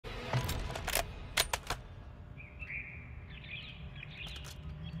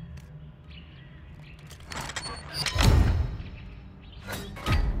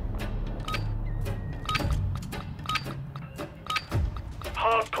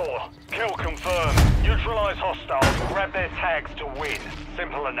4. Kill confirmed. Neutralize hostiles. Grab their tags to win.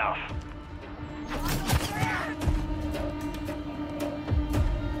 Simple enough.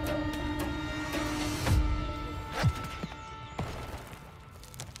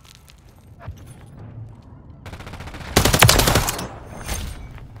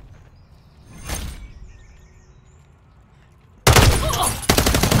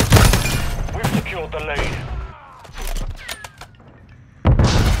 We've secured the lead.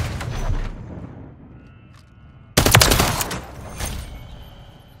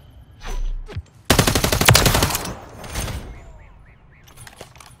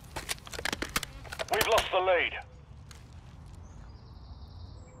 We've lost the lead.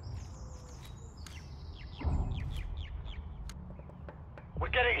 We're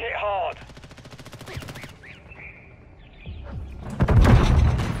getting hit hard.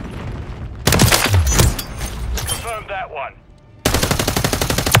 Confirm that one.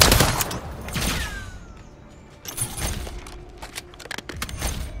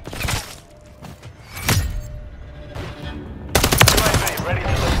 UAV ready to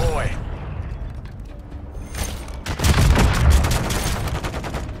deploy.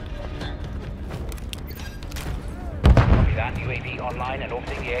 That UAV online and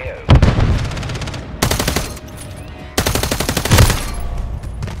orbiting the AO.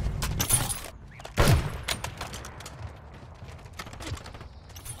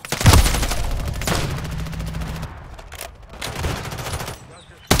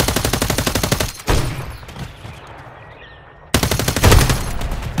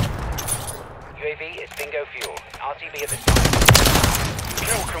 UAV is bingo fuel. RTB at this time.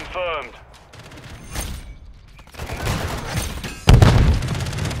 Kill confirmed.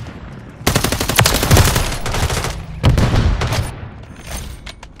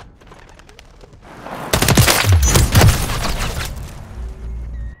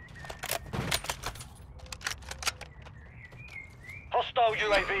 Hostile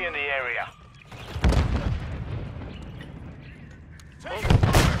UAV in the area.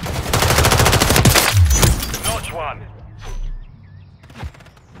 Notch one.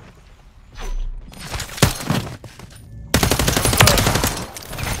 Confirmed.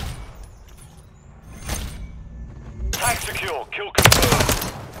 Tag secure. Kill confirmed.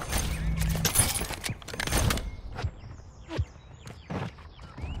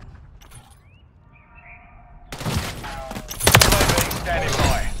 Standing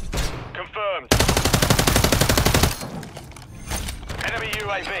by. Confirmed. Enemy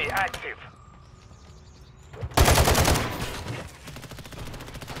UAV active.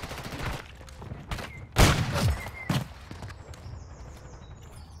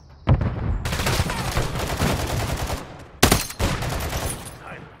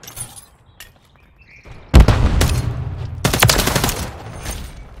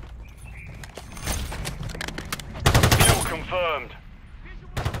 Kill confirmed.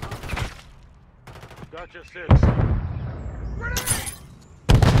 Gotcha 6.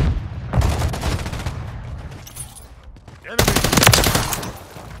 Enemy.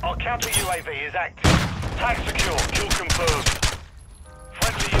 Our counter UAV is active. Tag secure. Kill confirmed.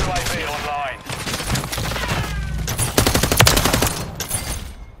 Friendly UAV online.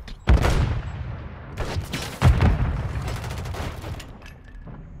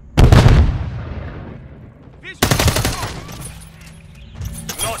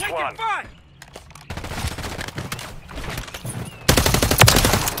 Notch one.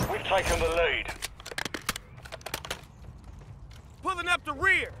 We've taken the lead. Pulling up the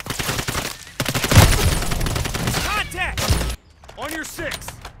rear. Contact. On your 6.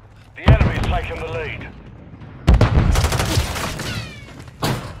 The enemy's taken the lead.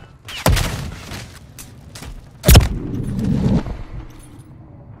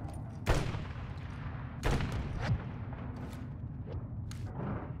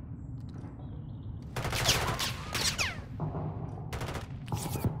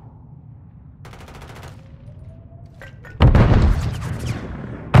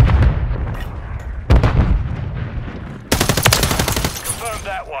 Confirm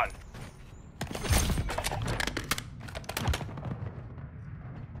that one.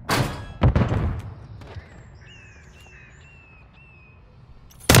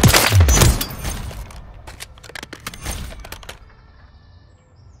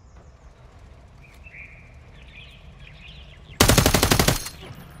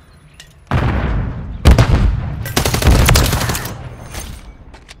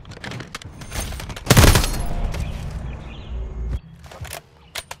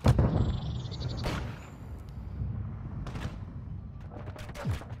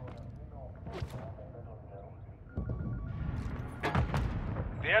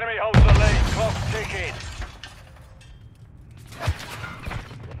 The enemy holds the lead. Clock's ticking.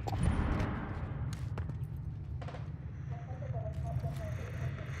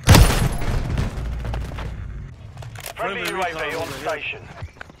 Friendly UAV on station.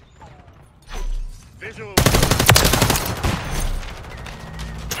 Visual.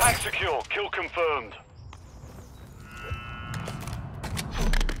 Tag secure. Kill confirmed.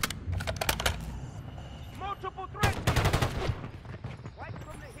 Multiple threats. Right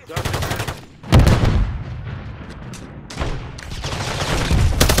from the hip.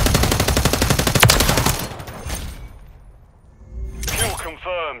 Kill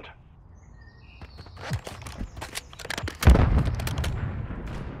confirmed.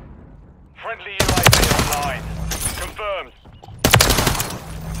 Friendly UAV online. Confirmed.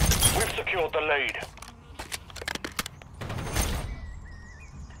 We've secured the lead.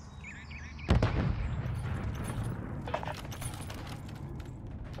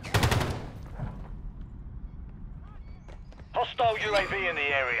 Hostile UAV in the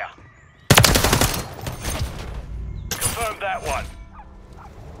area. Confirmed that one.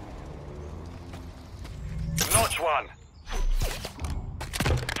 Notch one.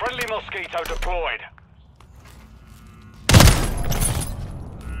 Friendly Mosquito deployed.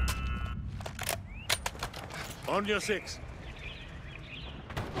 On your 6.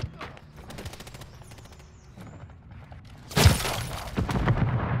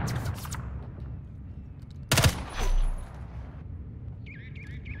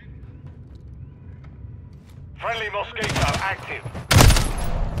 Friendly Mosquito active.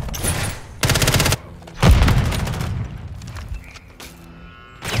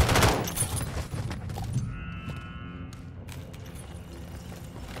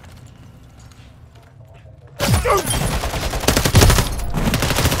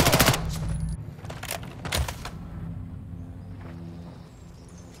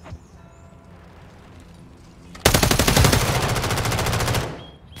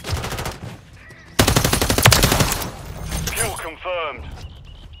 Kill confirmed.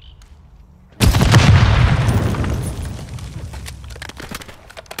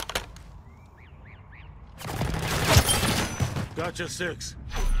 Gotcha 6.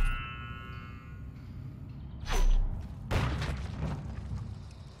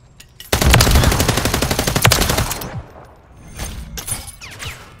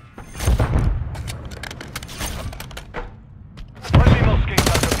 Friendly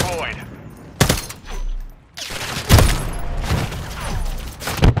Mosquito deployed.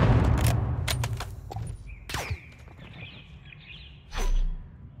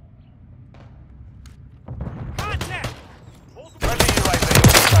 Contact! Friendly UAV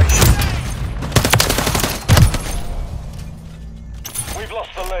on station. We've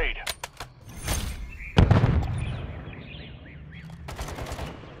lost the lead.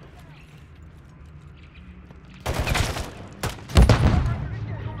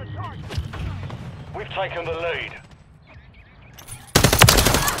 We've taken the lead.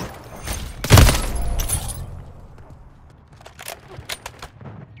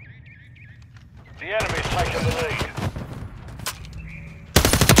 The enemy's taken the lead.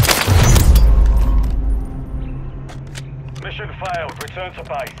 Mission failed. Return to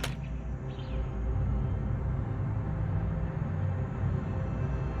base.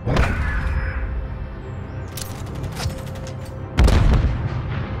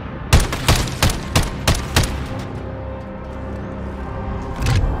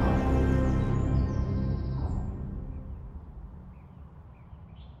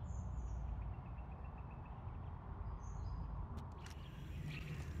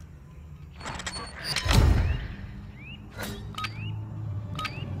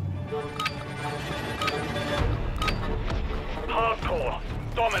 Hardcore.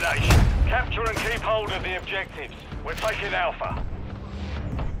 Domination. Capture and keep hold of the objectives. We're taking Alpha.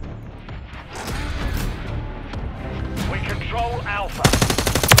 We control Alpha.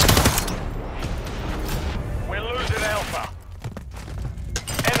 We're losing Alpha.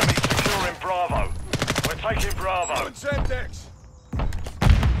 Enemy securing Bravo. We're taking Bravo. Semtex.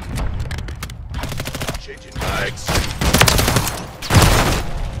 Changing mags.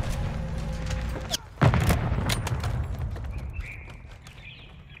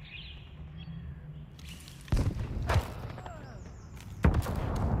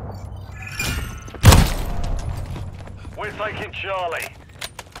 We're taking Charlie.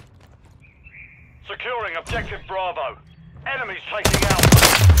 Securing objective Bravo. Enemies taking Alpha.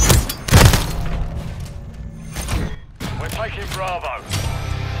 We're taking Bravo.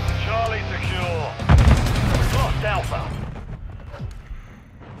 Charlie secure. We've lost Alpha.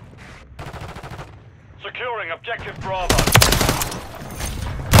 Securing objective Bravo.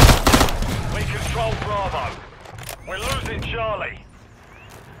 Charlie.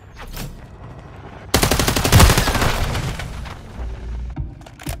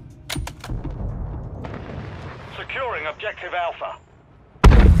 Securing objective Alpha.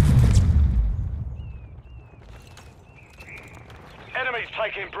 Enemies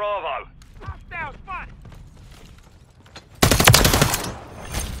taking Bravo. Hostile spot.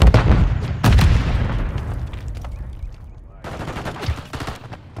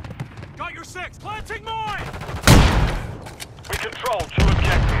 Got your 6. Planting mine. We control 2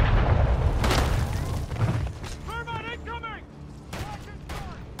 objectives. Thermite incoming.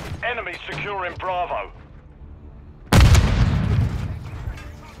 Enemies securing Bravo.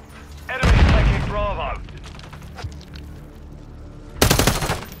 Enemies taking Bravo.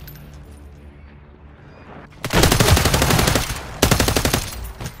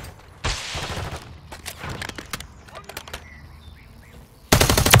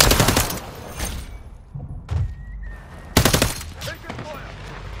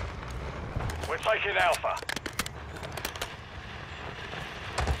 We're taking Alpha.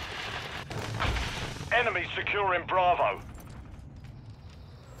 Enemies securing Bravo.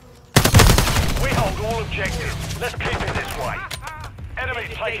 We hold all objectives. Let's keep it this way.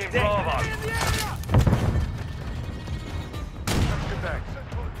 Enemies taking Bravo. Get back.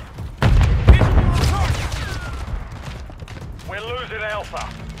 We're losing Alpha.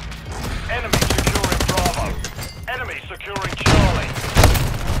 Enemies securing Bravo. Enemies securing Charlie.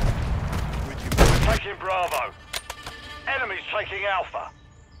 Taking Bravo. Enemies taking Alpha.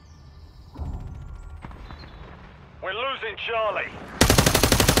 We're losing Charlie.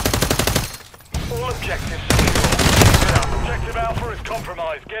 All objectives secure. Objective Alpha is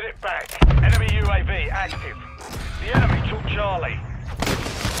compromised. Get it back. Enemy UAV active. The enemy took Charlie.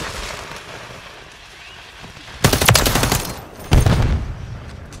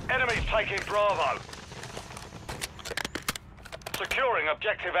 Enemies taking Bravo. Securing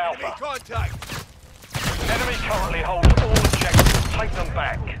objective Alpha. Contact. Enemy currently holds all objectives. Take them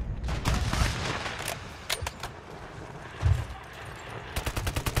back.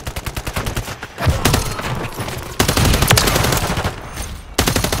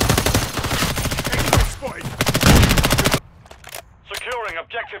 Securing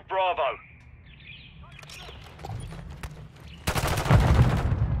objective Bravo.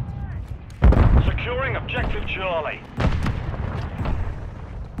 Securing objective Charlie.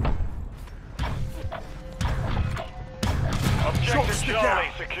 Objective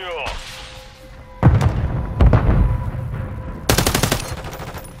Charlie secure.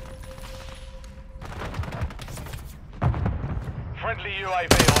 Friendly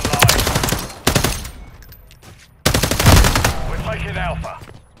UAV online. We're taking Alpha.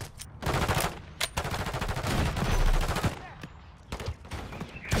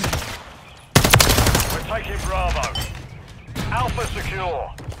 We're taking Bravo. Alpha secure.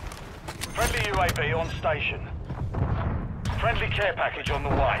 Friendly UAV on station. Friendly care package on the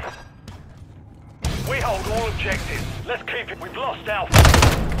way. We hold all objectives. Let's keep it. We've lost Alpha.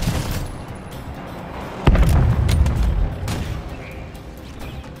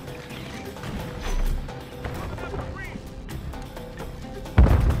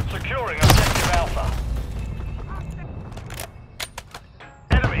 Securing objective Alpha.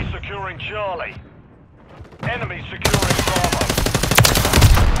 Enemy securing Charlie. Enemy securing Bravo.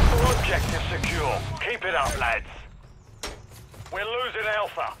 All objectives secure. Keep it up, lads. We're losing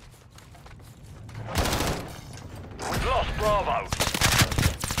Alpha. We've lost Bravo.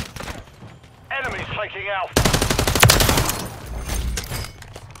 Enemies taking Alpha.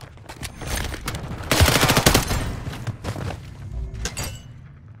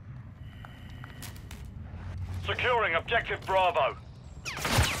 Securing objective Bravo.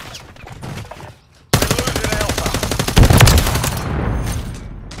 We're losing Alpha.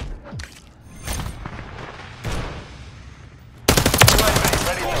 UAV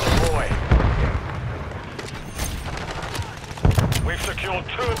ready to deploy. We've secured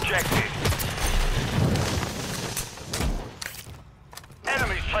 2 objectives.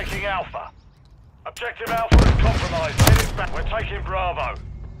 Enemies taking Alpha. Objective Alpha is compromised. Get it back. We're taking Bravo.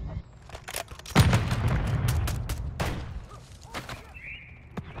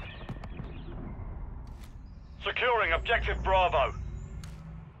 Securing objective Bravo.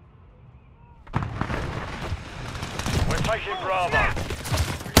 We're taking Bravo.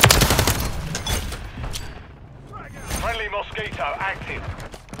 Friendly Mosquito active.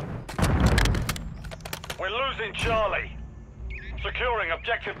 We're losing Charlie. Securing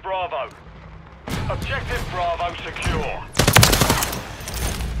objective Bravo. Objective Bravo secure.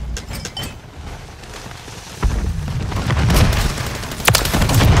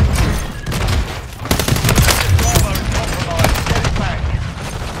 Bravo is compromised.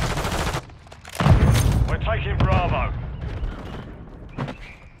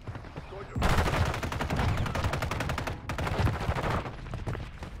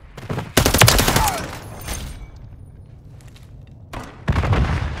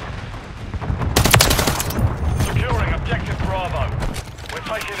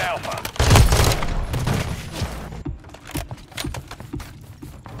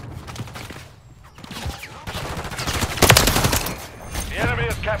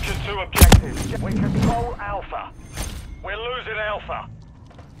 captured 2 objectives. We control Alpha. We're losing Alpha.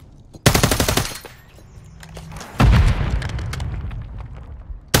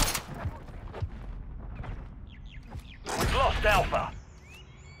 We've lost Alpha.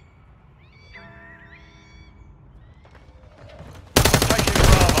 Taking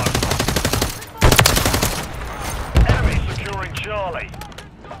Bravo. Enemy securing Charlie.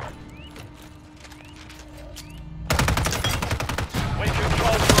 We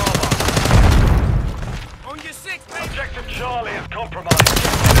control Bravo. On your 6, baby! Objective Charlie is compromised.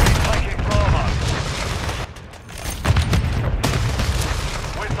 Enemy taking Bravo.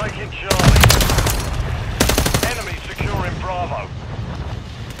 We're taking Charlie. Enemy securing Bravo.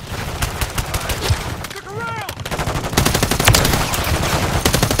 Look around!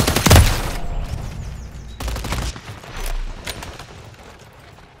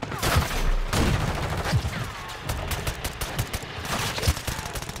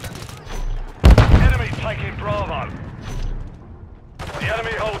 Enemy taking Bravo. The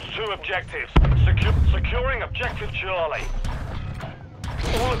enemy holds 2 objectives. Securing objective Charlie.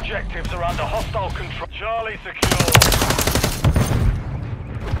 All objectives are under hostile control. Charlie secure.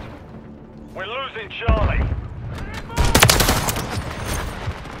 We're losing Charlie.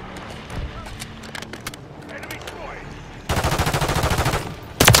 Enemy destroyed!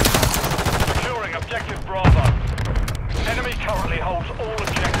 Securing objective Bravo. Enemy currently holds all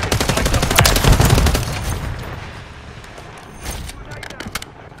objectives. Take them back.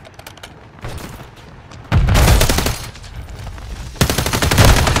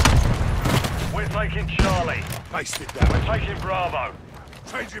 We're taking Charlie. Placed it down. We're taking Bravo.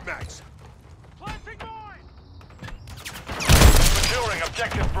 Changing mags. Planting mine! Securing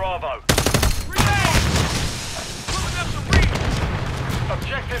objective Bravo. Reload! Pulling up the rear!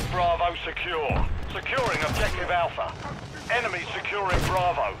 Objective Bravo secure. Securing objective Alpha. Enemy securing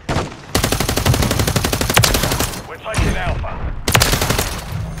Bravo. We're taking Alpha.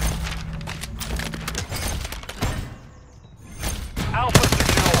 Alpha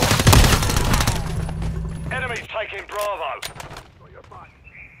secure. Enemies taking Bravo. Got your butt.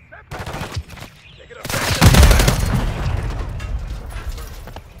 Take it up.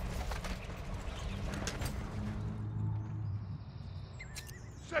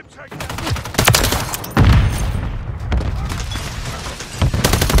 Seb, take it.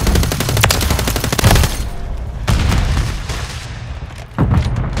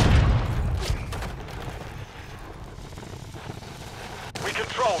 We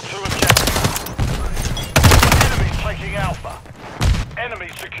control 2 objectives. Enemy taking Alpha. Enemy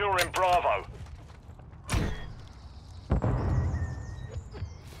securing Bravo.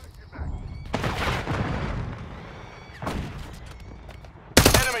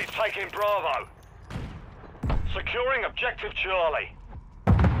 Enemy taking Bravo. Securing objective Charlie.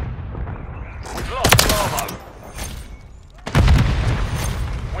 We've lost Bravo.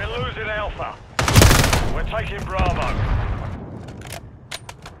 We're losing Alpha. We're taking Bravo.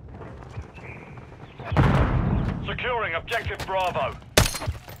 Securing objective Bravo.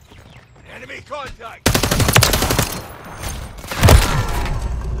 Enemy contact!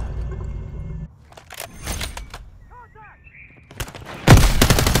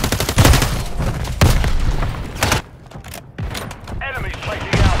 Enemies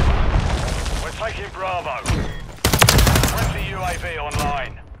taking Alpha. We're taking Bravo. Friendly UAV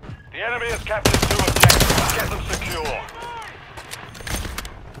online. The enemy has captured 2 objectives. Get them secure.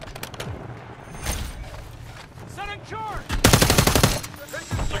 Setting charge!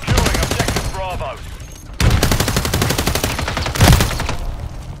 Securing objective Bravo.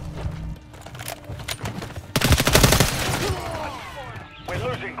 We're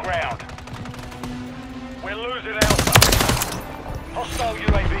losing ground. We're losing Alpha. Hostile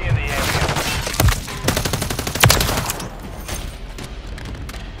UAV in the area.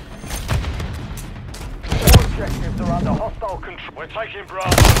 All objectives are under hostile control. We're taking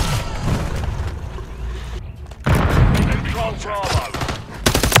Bravo. We control Bravo.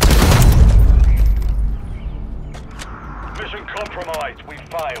 Mission compromised. We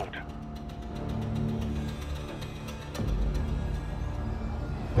failed.